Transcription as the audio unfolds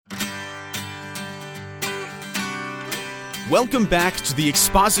Welcome back to the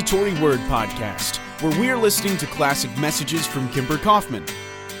Expository Word Podcast, where we are listening to classic messages from Kimber Kaufman.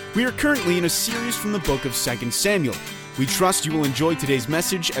 We are currently in a series from the book of 2 Samuel. We trust you will enjoy today's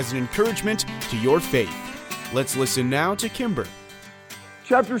message as an encouragement to your faith. Let's listen now to Kimber.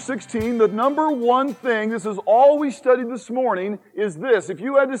 Chapter 16, the number one thing, this is all we studied this morning, is this. If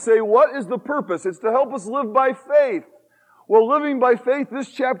you had to say, what is the purpose? It's to help us live by faith. Well, living by faith, this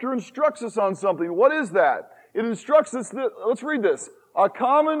chapter instructs us on something. What is that? It instructs us that, let's read this. A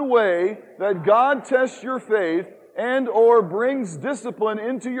common way that God tests your faith and or brings discipline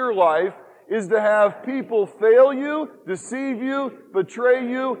into your life is to have people fail you, deceive you, betray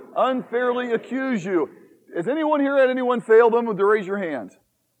you, unfairly accuse you. Has anyone here had anyone fail them? Would you raise your hand?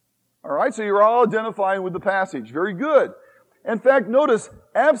 All right, so you're all identifying with the passage. Very good. In fact, notice,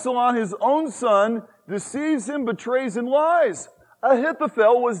 Absalom, his own son, deceives him, betrays, and lies.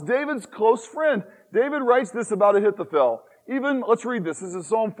 Ahithophel was David's close friend. David writes this about Ahithophel. Let's read this. This is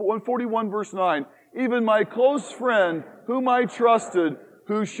Psalm 141, verse 9. Even my close friend, whom I trusted,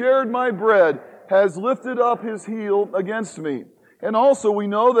 who shared my bread, has lifted up his heel against me. And also we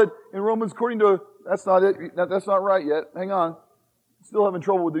know that in Romans, according to, that's not it, that's not right yet. Hang on. Still having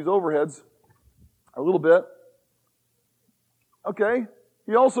trouble with these overheads. A little bit. Okay.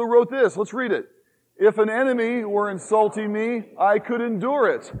 He also wrote this. Let's read it. If an enemy were insulting me, I could endure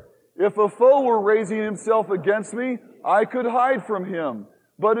it. If a foe were raising himself against me, I could hide from him.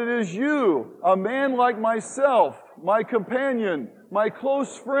 But it is you, a man like myself, my companion, my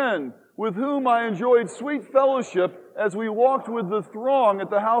close friend, with whom I enjoyed sweet fellowship as we walked with the throng at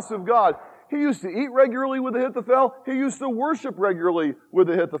the house of God. He used to eat regularly with Ahithophel. He used to worship regularly with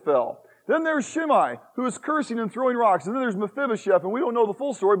Ahithophel. Then there's Shimei, who is cursing and throwing rocks. And then there's Mephibosheth, and we don't know the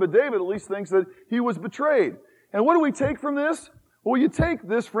full story, but David at least thinks that he was betrayed. And what do we take from this? Well, you take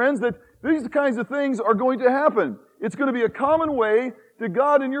this, friends, that these kinds of things are going to happen. It's going to be a common way to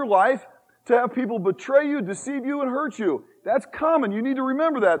God in your life to have people betray you, deceive you, and hurt you. That's common. You need to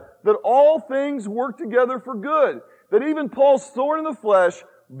remember that all things work together for good. That even Paul's thorn in the flesh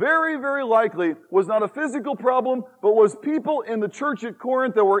very, very likely was not a physical problem, but was people in the church at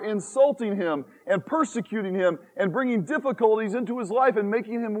Corinth that were insulting him and persecuting him and bringing difficulties into his life and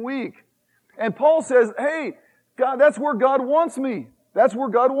making him weak. And Paul says, hey, God, that's where God wants me. That's where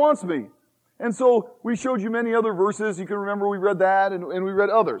God wants me. And so we showed you many other verses. You can remember we read that and we read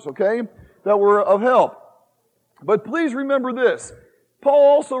others, okay, that were of help. But please remember this.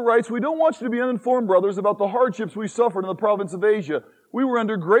 Paul also writes, we don't want you to be uninformed, brothers, about the hardships we suffered in the province of Asia. We were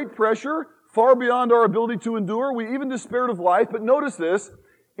under great pressure, far beyond our ability to endure. We even despaired of life. But notice this.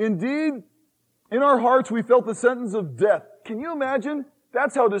 Indeed, in our hearts we felt the sentence of death. Can you imagine?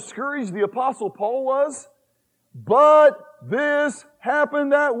 That's how discouraged the Apostle Paul was. But this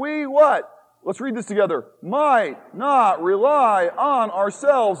happened that we what? Let's read this together. Might not rely on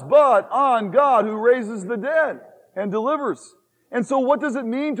ourselves, but on God who raises the dead and delivers. And so what does it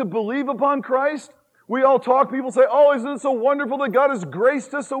mean to believe upon Christ? We all talk, people say, oh, isn't it so wonderful that God has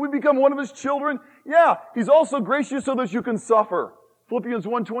graced us so we become one of His children? Yeah, He's also graced you so that you can suffer. Philippians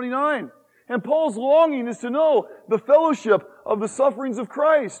 1:29. And Paul's longing is to know the fellowship of the sufferings of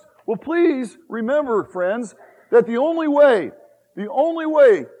Christ. Well, please remember, friends, that the only way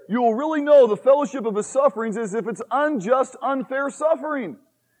you will really know the fellowship of His sufferings is if it's unjust, unfair suffering.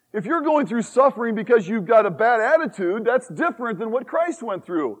 If you're going through suffering because you've got a bad attitude, that's different than what Christ went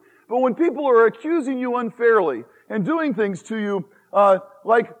through. But when people are accusing you unfairly and doing things to you,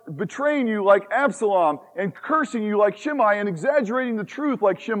 like betraying you like Absalom and cursing you like Shimei and exaggerating the truth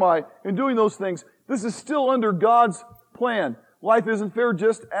like Shimei and doing those things, this is still under God's plan. Life isn't fair,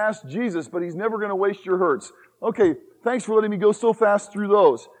 just ask Jesus, but He's never going to waste your hurts. Okay, thanks for letting me go so fast through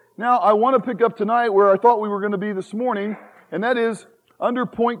those. Now, I want to pick up tonight where I thought we were going to be this morning, and that is under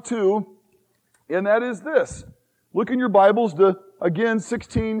point 2, and that is this. Look in your Bibles to, again,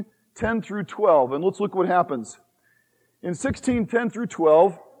 16:10 through 12, and let's look what happens. In 16:10 through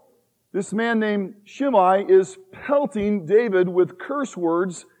 12, this man named Shimei is pelting David with curse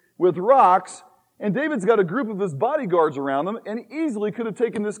words, with rocks, and David's got a group of his bodyguards around him, and he easily could have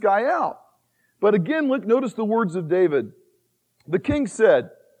taken this guy out. But again, notice the words of David. The king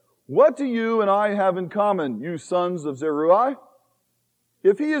said, "What do you and I have in common, you sons of Zeruiah?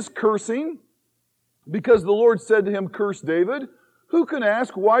 If he is cursing, because the Lord said to him, curse David, who can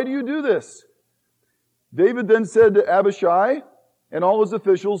ask, why do you do this?" David then said to Abishai and all his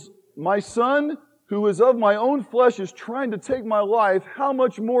officials, "My son, who is of my own flesh, is trying to take my life. How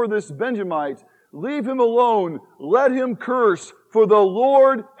much more this Benjamite? Leave him alone. Let him curse, for the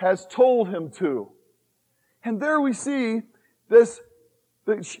Lord has told him to." And there we see this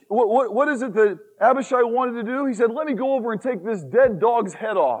What is it that Abishai wanted to do? He said, let me go over and take this dead dog's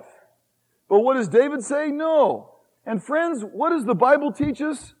head off. But what does David say? No. And friends, what does the Bible teach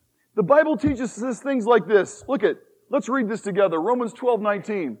us? The Bible teaches us things like this. Let's read this together. Romans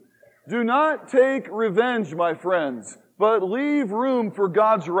 12:19. Do not take revenge, my friends, but leave room for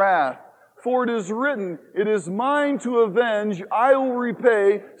God's wrath. For it is written, it is mine to avenge, I will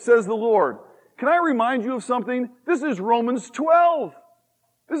repay, says the Lord. Can I remind you of something? This is Romans 12.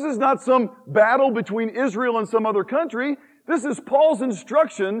 This is not some battle between Israel and some other country. This is Paul's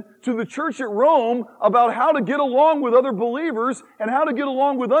instruction to the church at Rome about how to get along with other believers and how to get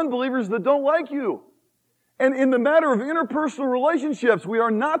along with unbelievers that don't like you. And in the matter of interpersonal relationships, we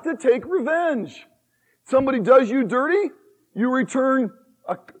are not to take revenge. Somebody does you dirty, you return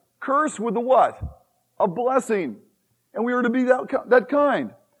a curse with a what? A blessing. And we are to be that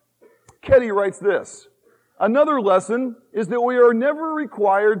kind. Ketty writes this. Another lesson is that we are never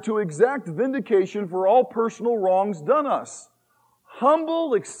required to exact vindication for all personal wrongs done us.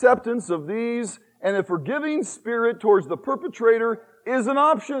 Humble acceptance of these and a forgiving spirit towards the perpetrator is an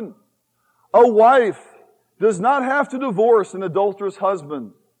option. A wife does not have to divorce an adulterous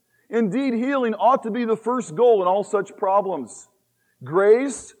husband. Indeed, healing ought to be the first goal in all such problems.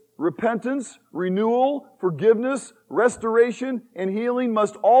 Grace, repentance, renewal, forgiveness, restoration, and healing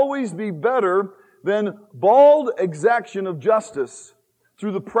must always be better than bald exaction of justice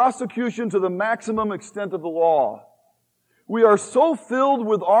through the prosecution to the maximum extent of the law. We are so filled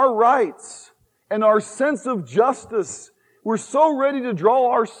with our rights and our sense of justice. We're so ready to draw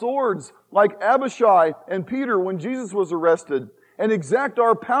our swords like Abishai and Peter when Jesus was arrested and exact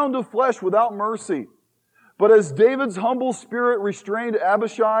our pound of flesh without mercy. But as David's humble spirit restrained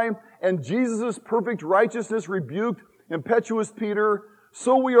Abishai and Jesus' perfect righteousness rebuked impetuous Peter,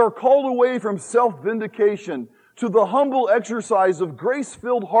 so we are called away from self-vindication to the humble exercise of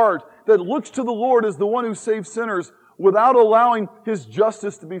grace-filled heart that looks to the Lord as the one who saves sinners without allowing His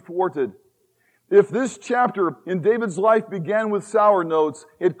justice to be thwarted. If this chapter in David's life began with sour notes,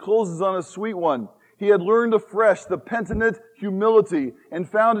 it closes on a sweet one. He had learned afresh the penitent humility and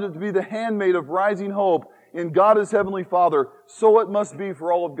found it to be the handmaid of rising hope in God as Heavenly Father. So it must be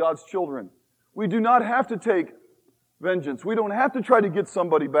for all of God's children. We do not have to take vengeance. We don't have to try to get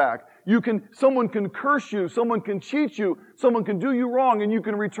somebody back. Someone can curse you, someone can cheat you, someone can do you wrong, and you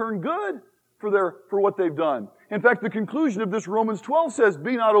can return good for what they've done. In fact, the conclusion of this Romans 12 says,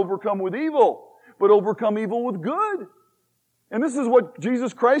 be not overcome with evil, but overcome evil with good. And this is what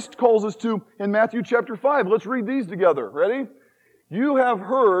Jesus Christ calls us to in Matthew chapter 5. Let's read these together. Ready? You have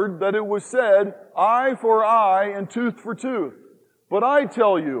heard that it was said, eye for eye and tooth for tooth. But I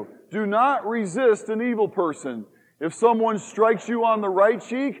tell you, do not resist an evil person. If someone strikes you on the right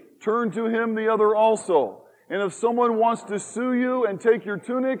cheek, turn to him the other also. And if someone wants to sue you and take your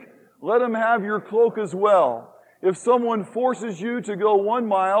tunic, let him have your cloak as well. If someone forces you to go 1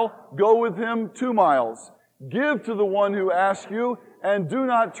 mile, go with him 2 miles. Give to the one who asks you, and do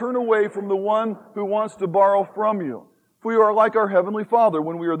not turn away from the one who wants to borrow from you. For we are like our Heavenly Father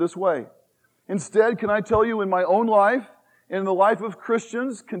when we are this way. Instead, can I tell you in my own life, in the life of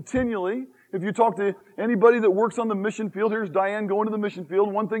Christians, continually, if you talk to anybody that works on the mission field, here's Diane going to the mission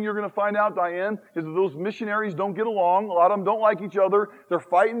field. One thing you're going to find out, Diane, is that those missionaries don't get along. A lot of them don't like each other. They're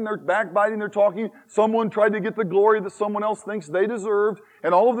fighting, they're backbiting, they're talking. Someone tried to get the glory that someone else thinks they deserved.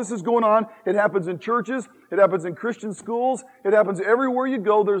 And all of this is going on. It happens in churches. It happens in Christian schools. It happens everywhere you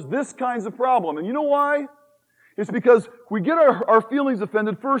go. There's this kinds of problem. And you know why? It's because we get our feelings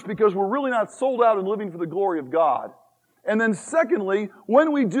offended first because we're really not sold out and living for the glory of God. And then secondly,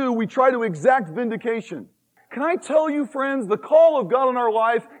 when we do, we try to exact vindication. Can I tell you, friends, the call of God in our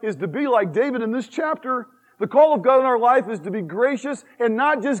life is to be like David in this chapter. The call of God in our life is to be gracious and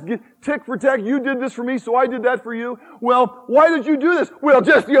not just get tick for tack. You did this for me, so I did that for you. Well, why did you do this? Well,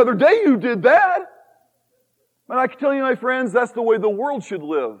 just the other day you did that. And I can tell you, my friends, that's the way the world should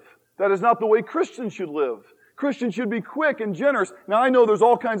live. That is not the way Christians should live. Christians should be quick and generous. Now, I know there's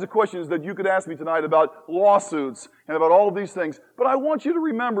all kinds of questions that you could ask me tonight about lawsuits and about all of these things, but I want you to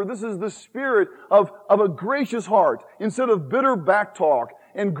remember this is the spirit of a gracious heart instead of bitter back talk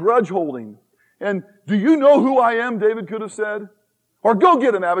and grudge holding. And do you know who I am, David could have said? Or go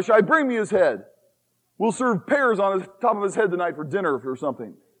get him, Abishai, bring me his head. We'll serve pears on the top of his head tonight for dinner or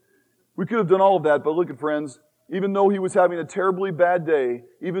something. We could have done all of that, but look at friends, Even though he was having a terribly bad day,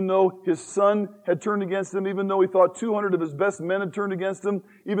 even though his son had turned against him, even though he thought 200 of his best men had turned against him,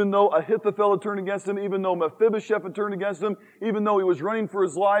 even though Ahithophel had turned against him, even though Mephibosheth had turned against him, even though he was running for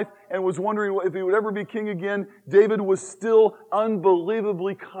his life and was wondering if he would ever be king again, David was still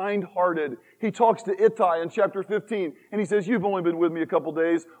unbelievably kind-hearted. He talks to Ittai in chapter 15, and he says, "You've only been with me a couple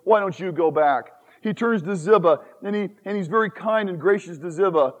days. Why don't you go back?" He turns to Ziba, and he's very kind and gracious to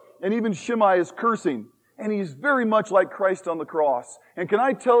Ziba, and even Shimei is cursing. And he's very much like Christ on the cross. And can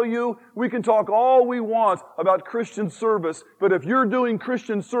I tell you, we can talk all we want about Christian service, but if you're doing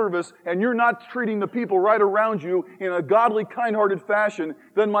Christian service and you're not treating the people right around you in a godly, kind-hearted fashion,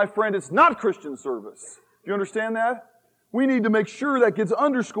 then my friend, it's not Christian service. Do you understand that? We need to make sure that gets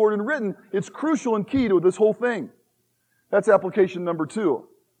underscored and written. It's crucial and key to this whole thing. That's application number 2.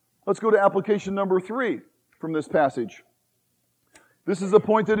 Let's go to application number 3 from this passage. This is a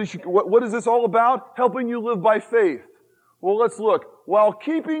point that what is this all about? Helping you live by faith. Well, let's look. While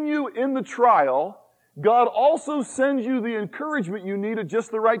keeping you in the trial, God also sends you the encouragement you need at just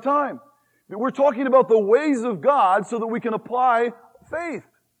the right time. We're talking about the ways of God so that we can apply faith.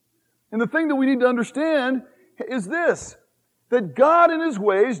 And the thing that we need to understand is this, that God in His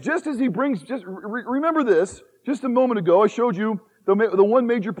ways, just as He brings, remember this, just a moment ago I showed you the one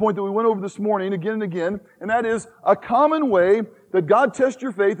major point that we went over this morning again and again, and that is a common way that God tests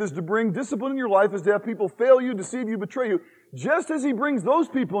your faith is to bring discipline in your life, is to have people fail you, deceive you, betray you. Just as He brings those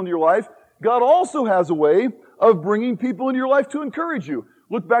people into your life, God also has a way of bringing people into your life to encourage you.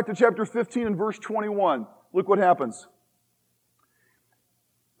 Look back to chapter 15 and verse 21. Look what happens.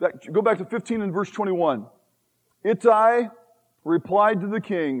 Go back to 15 and verse 21. Ittai replied to the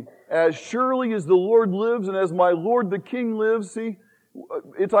king, "As surely as the Lord lives and as my lord the king lives." See,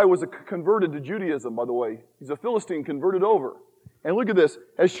 Ittai was converted to Judaism, by the way. He's a Philistine converted over. And look at this.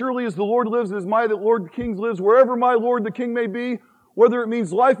 "As surely as the Lord lives and as my Lord the King lives, wherever my Lord the King may be, whether it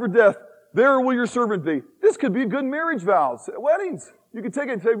means life or death, there will your servant be." This could be good marriage vows. Weddings. You could take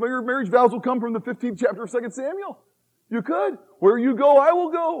it and say, well, your marriage vows will come from the 15th chapter of 2 Samuel. You could. "Where you go, I will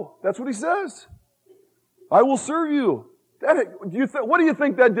go." That's what he says. "I will serve you." What do you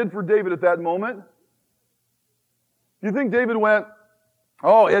think that did for David at that moment? Do you think David went,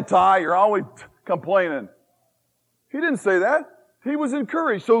 "Oh, Ittai, you're always complaining"? He didn't say that. He was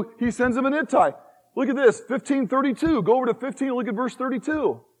encouraged, so he sends him an Ittai. Look at this, 15:32. Go over to 15 and look at verse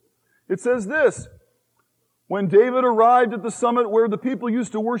 32. It says this, "When David arrived at the summit where the people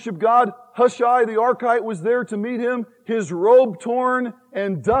used to worship God, Hushai the Archite was there to meet him, his robe torn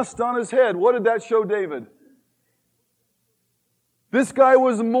and dust on his head." What did that show David? This guy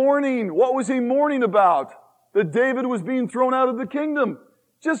was mourning. What was he mourning about? That David was being thrown out of the kingdom.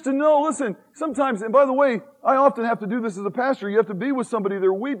 Just to know, listen, sometimes, and by the way, I often have to do this as a pastor. You have to be with somebody,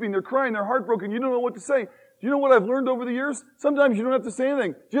 they're weeping, they're crying, they're heartbroken, you don't know what to say. Do you know what I've learned over the years? Sometimes you don't have to say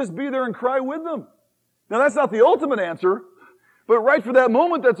anything. Just be there and cry with them. Now that's not the ultimate answer, but right for that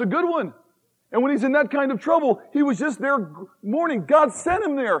moment, that's a good one. And when he's in that kind of trouble, he was just there mourning. God sent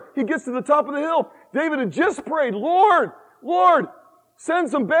him there. He gets to the top of the hill. David had just prayed, Lord, send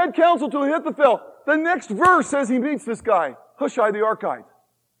some bad counsel to Ahithophel. The next verse says he meets this guy, Hushai the Archite.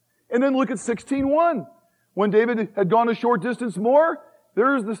 And then look at 16:1. When David had gone a short distance more,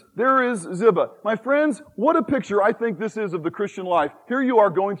 there is Ziba. My friends, what a picture I think this is of the Christian life. Here you are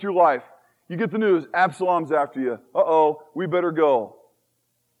going through life. You get the news, Absalom's after you. Uh-oh, we better go.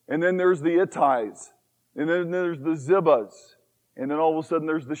 And then there's the Ittais. And then there's the Zibas. And then all of a sudden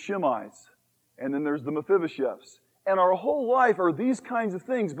there's the Shimei's. And then there's the Mephibosheths. And our whole life are these kinds of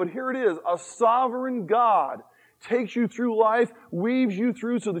things. But here it is, a sovereign God takes you through life, weaves you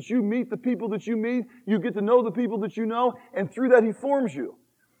through so that you meet the people that you meet, you get to know the people that you know, and through that He forms you.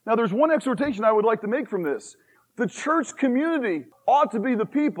 Now there's one exhortation I would like to make from this. The church community ought to be the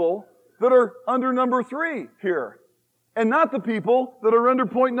people that are under number 3 here, and not the people that are under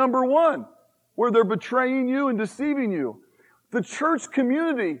point number 1, where they're betraying you and deceiving you. The church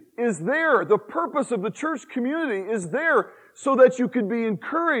community is there. The purpose of the church community is there so that you could be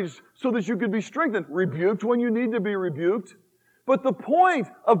encouraged, so that you could be strengthened, rebuked when you need to be rebuked. But the point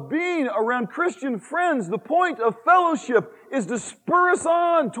of being around Christian friends, the point of fellowship is to spur us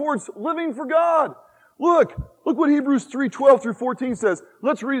on towards living for God. Look what Hebrews 3:12 through 14 says.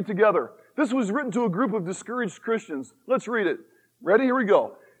 Let's read it together. This was written to a group of discouraged Christians. Let's read it. Ready? Here we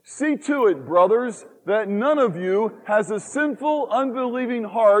go. "See to it, brothers, that none of you has a sinful, unbelieving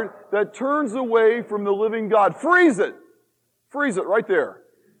heart that turns away from the living God." Freeze it. Freeze it right there.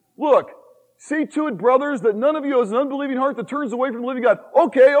 Look, see to it, brothers, that none of you has an unbelieving heart that turns away from the living God.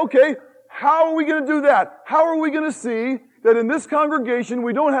 Okay. How are we going to do that? How are we going to see that in this congregation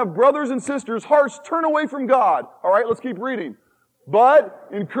we don't have brothers and sisters' hearts turn away from God. All right, let's keep reading. But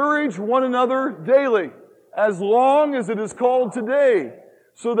encourage one another daily, as long as it is called today,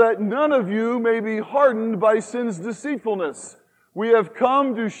 so that none of you may be hardened by sin's deceitfulness. We have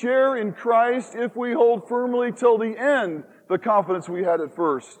come to share in Christ if we hold firmly till the end the confidence we had at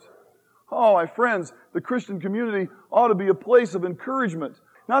first. Oh, my friends, the Christian community ought to be a place of encouragement,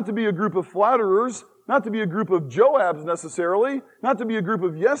 not to be a group of flatterers, not to be a group of Joabs necessarily, not to be a group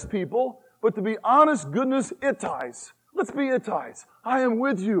of yes people, but to be honest goodness Ittais. Let's be Ittais. I am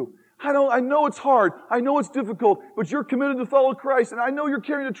with you. I know it's hard. I know it's difficult, but you're committed to follow Christ, and I know you're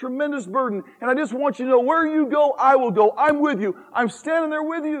carrying a tremendous burden, and I just want you to know where you go, I will go. I'm with you. I'm standing there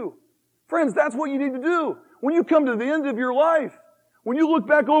with you. Friends, that's what you need to do. When you come to the end of your life, when you look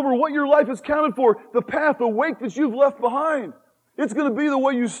back over what your life has counted for, the path, the wake that you've left behind, it's going to be the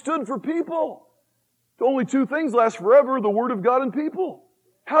way you stood for people. Only two things last forever, the Word of God and people.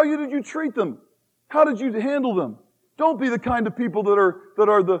 How did you treat them? How did you handle them? Don't be the kind of people that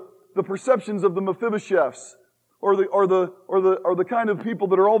are the perceptions of the Mephibosheths, or the kind of people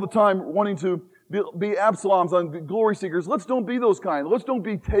that are all the time wanting to be Absaloms and glory seekers. Let's don't be those kind. Let's don't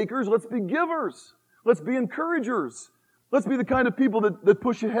be takers. Let's be givers. Let's be encouragers. Let's be the kind of people that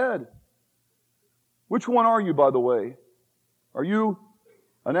push ahead. Which one are you, by the way? Are you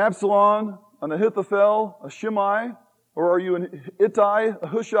an Absalom, an Ahithophel, a Shimei, or are you an Ittai, a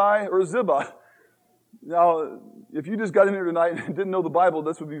Hushai, or a Ziba? Now, if you just got in here tonight and didn't know the Bible,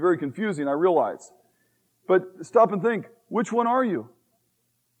 this would be very confusing, I realize. But stop and think, which one are you?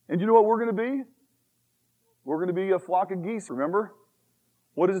 And you know what we're going to be? We're going to be a flock of geese, remember?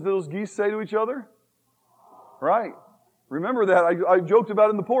 What does those geese say to each other? Right. Remember that. I joked about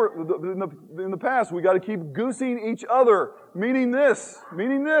it in the past. We got to keep goosing each other. Meaning this.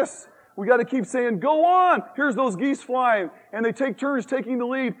 We got to keep saying, go on. Here's those geese flying. And they take turns taking the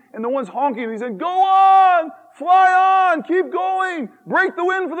lead. And the one's honking. And he said, go on. Fly on. Keep going. Break the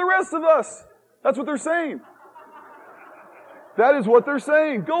wind for the rest of us. That's what they're saying. That is what they're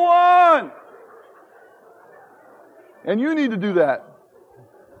saying. Go on. And you need to do that.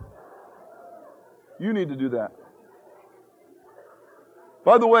 You need to do that.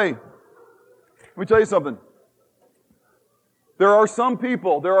 By the way, let me tell you something. There are some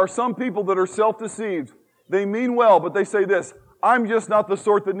people that are self-deceived. They mean well, but they say this, I'm just not the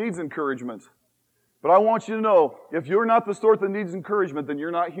sort that needs encouragement. But I want you to know, if you're not the sort that needs encouragement, then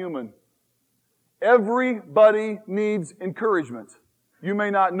you're not human. Everybody needs encouragement. You may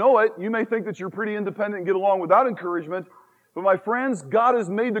not know it. You may think that you're pretty independent and get along without encouragement. But my friends, God has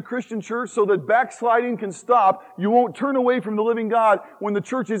made the Christian church so that backsliding can stop. You won't turn away from the living God when the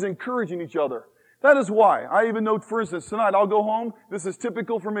church is encouraging each other. That is why. I even know, for instance, tonight I'll go home. This is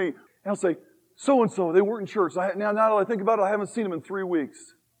typical for me. And I'll say, so-and-so, they weren't in church. Now that I think about it, I haven't seen them in 3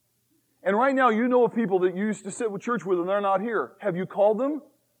 weeks. And right now, you know of people that you used to sit with church with and they're not here. Have you called them?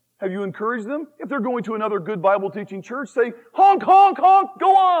 Have you encouraged them? If they're going to another good Bible teaching church, say, honk, honk, honk,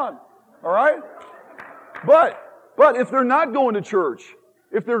 go on. All right? But if they're not going to church,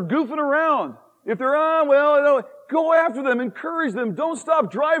 if they're goofing around, if they're go after them, encourage them. Don't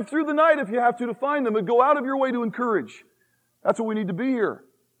stop. Drive through the night if you have to find them, and go out of your way to encourage. That's what we need to be here.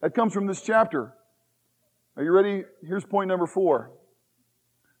 That comes from this chapter. Are you ready? Here's point number 4.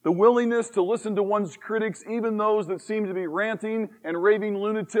 The willingness to listen to one's critics, even those that seem to be ranting and raving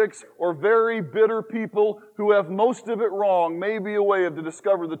lunatics or very bitter people who have most of it wrong, may be a way to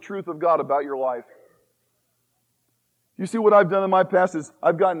discover the truth of God about your life. You see, what I've done in my past is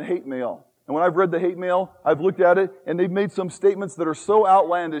I've gotten hate mail. And when I've read the hate mail, I've looked at it, and they've made some statements that are so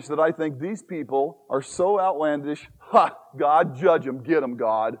outlandish that I think these people are so outlandish. God, judge them. Get them,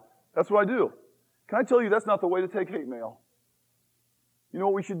 God. That's what I do. Can I tell you that's not the way to take hate mail? You know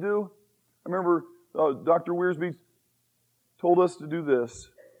what we should do? I remember Dr. Wiersbe told us to do this.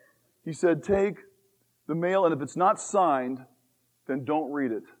 He said, take the mail, and if it's not signed, then don't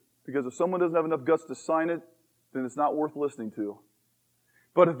read it. Because if someone doesn't have enough guts to sign it, then it's not worth listening to.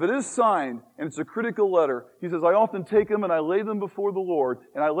 But if it is signed, and it's a critical letter, he says, I often take them and I lay them before the Lord,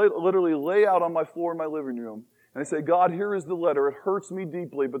 and I literally lay out on my floor in my living room, and I say, God, here is the letter. It hurts me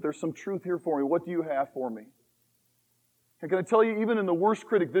deeply, but there's some truth here for me. What do you have for me? And can I tell you, even in the worst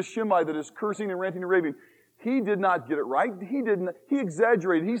critic, this Shimei that is cursing and ranting and raving, he did not get it right. He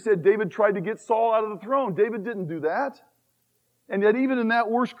exaggerated. He said David tried to get Saul out of the throne. David didn't do that. And yet even in that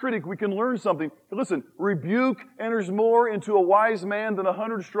worst critic, we can learn something. Listen, rebuke enters more into a wise man than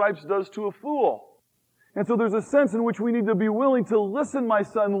 100 stripes does to a fool. And so there's a sense in which we need to be willing to listen, my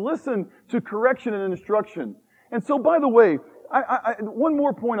son, listen to correction and instruction. And so, by the way, one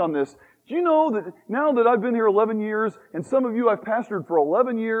more point on this. Do you know that now that I've been here 11 years, and some of you I've pastored for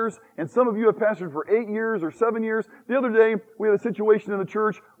 11 years, and some of you have pastored for 8 years or 7 years. The other day, we had a situation in the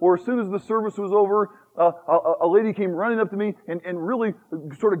church where as soon as the service was over, a lady came running up to me and really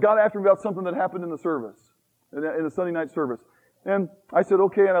sort of got after me about something that happened in the service, in the Sunday night service. And I said,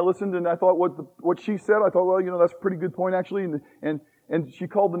 okay, and I listened, and I thought what she said, I thought, well, that's a pretty good point, actually. And she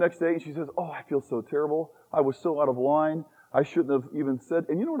called the next day, and she says, oh, I feel so terrible. I was so out of line. I shouldn't have even said.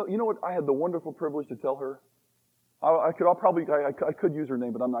 And you know what? I had the wonderful privilege to tell her. I could use her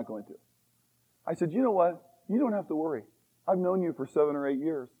name, but I'm not going to. I said, you know what? You don't have to worry. I've known you for 7 or 8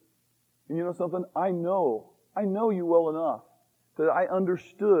 years. And you know something? I know you well enough that I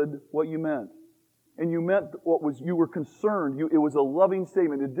understood what you meant. And you meant you were concerned. It was a loving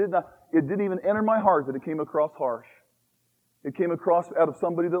statement. It didn't even enter my heart that it came across harsh. It came across out of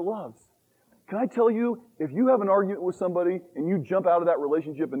somebody that loves. Can I tell you, if you have an argument with somebody and you jump out of that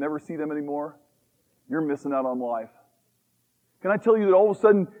relationship and never see them anymore, you're missing out on life. Can I tell you that all of a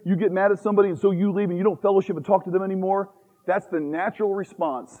sudden you get mad at somebody and so you leave and you don't fellowship and talk to them anymore? That's the natural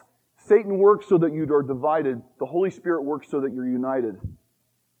response. Satan works so that you are divided. The Holy Spirit works so that you're united.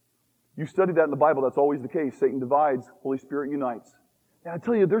 You study that in the Bible, that's always the case. Satan divides, Holy Spirit unites. And I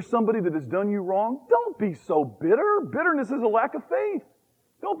tell you, there's somebody that has done you wrong. Don't be so bitter. Bitterness is a lack of faith.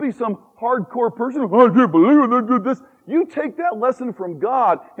 Don't be some hardcore person. Oh, I can't believe they did this. You take that lesson from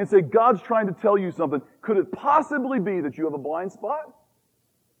God and say, God's trying to tell you something. Could it possibly be that you have a blind spot?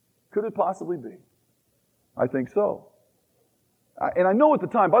 Could it possibly be? I think so. And I know at the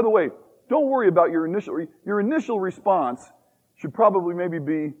time, by the way, don't worry about your initial response should probably maybe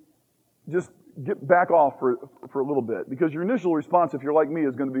be just get back off for a little bit. Because your initial response, if you're like me,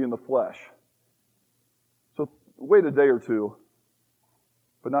 is going to be in the flesh. So wait a day or two.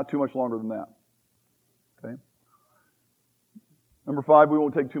 But not too much longer than that. Okay? Number 5, we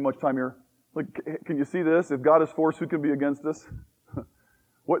won't take too much time here. Look, can you see this? If God is for us, who can be against us?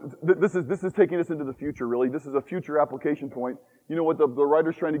 This is taking us into the future, really. This is a future application point. You know what the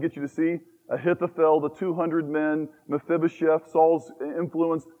writer's trying to get you to see? Ahithophel, the 200 men, Mephibosheth, Saul's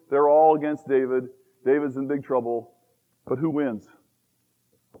influence, they're all against David. David's in big trouble. But who wins?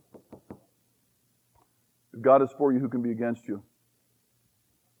 If God is for you, who can be against you?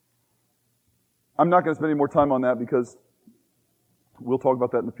 I'm not going to spend any more time on that because we'll talk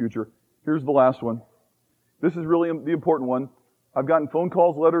about that in the future. Here's the last one. This is really the important one. I've gotten phone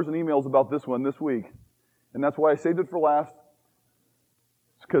calls, letters, and emails about this one this week. And that's why I saved it for last.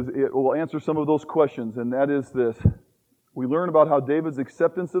 It's because it will answer some of those questions, and that is this. We learn about how David's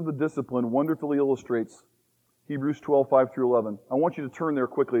acceptance of the discipline wonderfully illustrates Hebrews 12, 5 through 11. I want you to turn there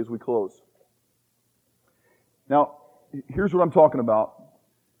quickly as we close. Now, here's what I'm talking about.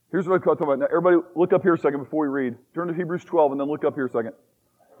 Here's what I'm talking about. Now, everybody, look up here a second before we read. Turn to Hebrews 12 and then look up here a second.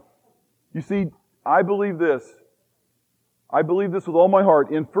 You see, I believe this. I believe this with all my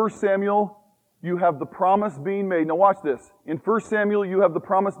heart. In 1 Samuel, you have the promise being made. Now watch this. In 1 Samuel, you have the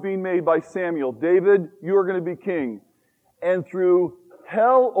promise being made by Samuel. David, you are going to be king. And through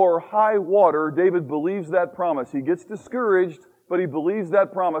hell or high water, David believes that promise. He gets discouraged, but he believes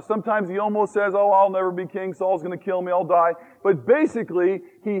that promise. Sometimes he almost says, oh, I'll never be king. Saul's going to kill me. I'll die. But basically,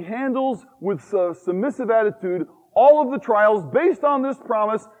 he handles with a submissive attitude all of the trials based on this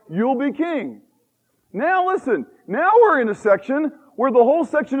promise, you'll be king. Now listen, now we're in a section where the whole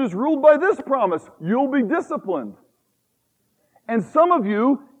section is ruled by this promise, you'll be disciplined. And some of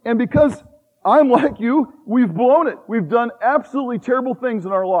you, and because I'm like you, we've blown it. We've done absolutely terrible things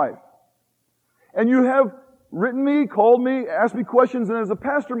in our life. And you have written me, called me, asked me questions, and as a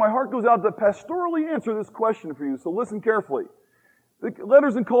pastor, my heart goes out to pastorally answer this question for you, so listen carefully. The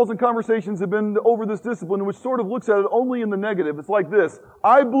letters and calls and conversations have been over this discipline, which sort of looks at it only in the negative. It's like this: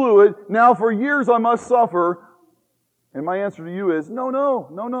 I blew it, now for years I must suffer. And my answer to you is,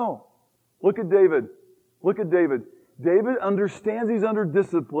 no. Look at David. David understands he's under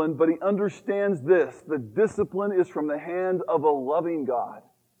discipline, but he understands this: the discipline is from the hand of a loving God.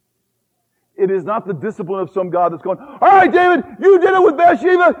 It is not the discipline of some God that's going, all right, David, you did it with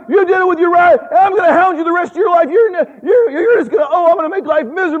Bathsheba, you did it with Uriah, and I'm going to hound you the rest of your life. You're just going to, I'm going to make life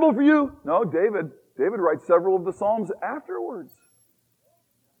miserable for you. No, David writes several of the Psalms afterwards.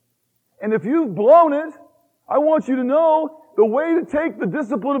 And if you've blown it, I want you to know the way to take the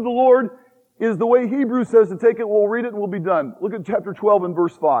discipline of the Lord is the way Hebrews says to take it. We'll read it and we'll be done. Look at chapter 12 and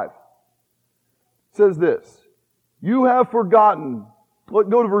verse 5. It says this: you have forgotten. Go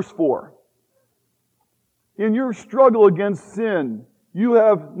to verse 4. In your struggle against sin, you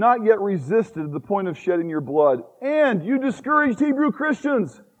have not yet resisted the point of shedding your blood. And you discouraged Hebrew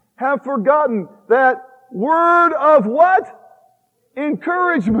Christians have forgotten that word of what?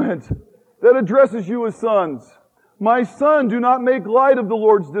 encouragement that addresses you as sons. My son, do not make light of the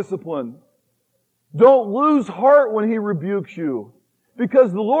Lord's discipline. Don't lose heart when He rebukes you,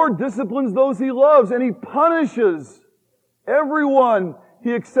 because the Lord disciplines those He loves, and He punishes everyone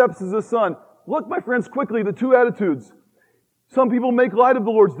He accepts as a son. Look, my friends, quickly, the two attitudes. Some people make light of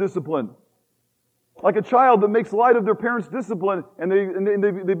the Lord's discipline. Like a child that makes light of their parents' discipline, and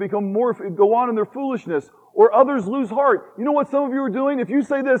they become more, go on in their foolishness. Or others lose heart. You know what some of you are doing? If you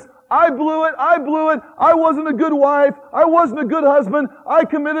say this, I blew it, I wasn't a good wife, I wasn't a good husband, I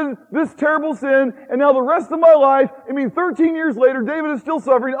committed this terrible sin, and now the rest of my life, 13 years later, David is still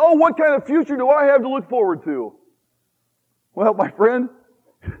suffering. Oh, what kind of future do I have to look forward to? Well, my friend,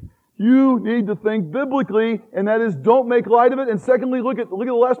 you need to think biblically, and that is, don't make light of it. And secondly, look at the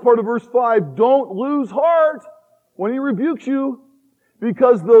last part of verse 5. Don't lose heart when He rebukes you,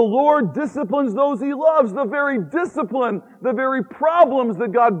 because the Lord disciplines those He loves. The very discipline, the very problems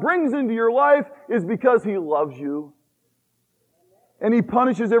that God brings into your life is because He loves you. And He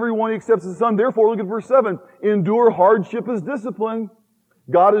punishes everyone He accepts as a son. Therefore, look at verse 7. Endure hardship as discipline.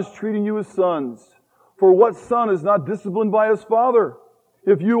 God is treating you as sons. For what son is not disciplined by his father?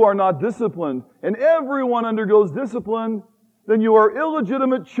 If you are not disciplined, and everyone undergoes discipline, then you are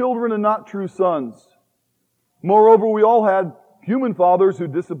illegitimate children and not true sons. Moreover, we all had human fathers who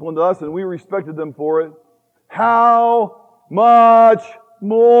disciplined us, and we respected them for it. How much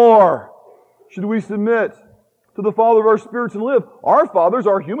more should we submit to the Father of our spirits and live? Our fathers,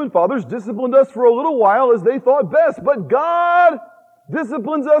 our human fathers, disciplined us for a little while as they thought best, but God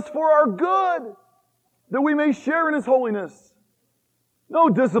disciplines us for our good, that we may share in His holiness. No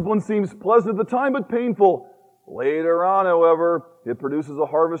discipline seems pleasant at the time, but painful. Later on, however, it produces a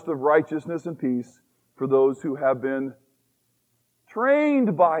harvest of righteousness and peace for those who have been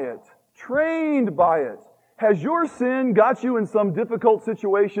trained by it. Trained by it. Has your sin got you in some difficult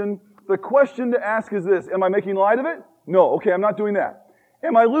situation? The question to ask is this: am I making light of it? No. Okay, I'm not doing that.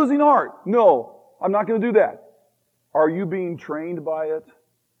 Am I losing heart? No, I'm not going to do that. Are you being trained by it?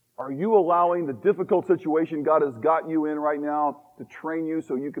 Are you allowing the difficult situation God has got you in right now to train you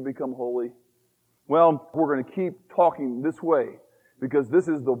so you can become holy? Well, we're going to keep talking this way because this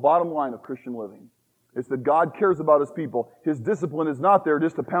is the bottom line of Christian living. It's that God cares about His people. His discipline is not there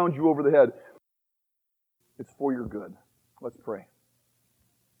just to pound you over the head. It's for your good. Let's pray.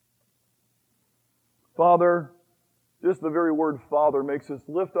 Father, just the very word Father makes us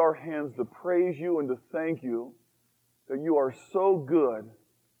lift our hands to praise You and to thank You that You are so good.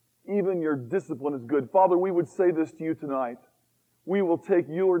 Even Your discipline is good. Father, we would say this to You tonight. We will take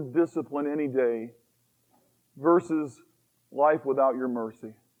Your discipline any day versus life without Your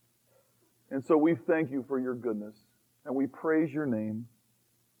mercy. And so we thank You for Your goodness, and we praise Your name.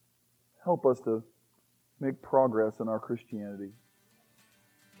 Help us to make progress in our Christianity.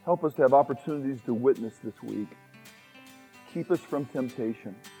 Help us to have opportunities to witness this week. Keep us from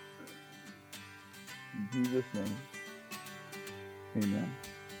temptation. In Jesus' name, amen.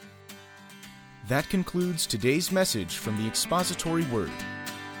 That concludes today's message from the Expository Word.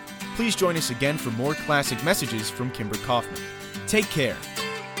 Please join us again for more classic messages from Kimber Kaufman. Take care.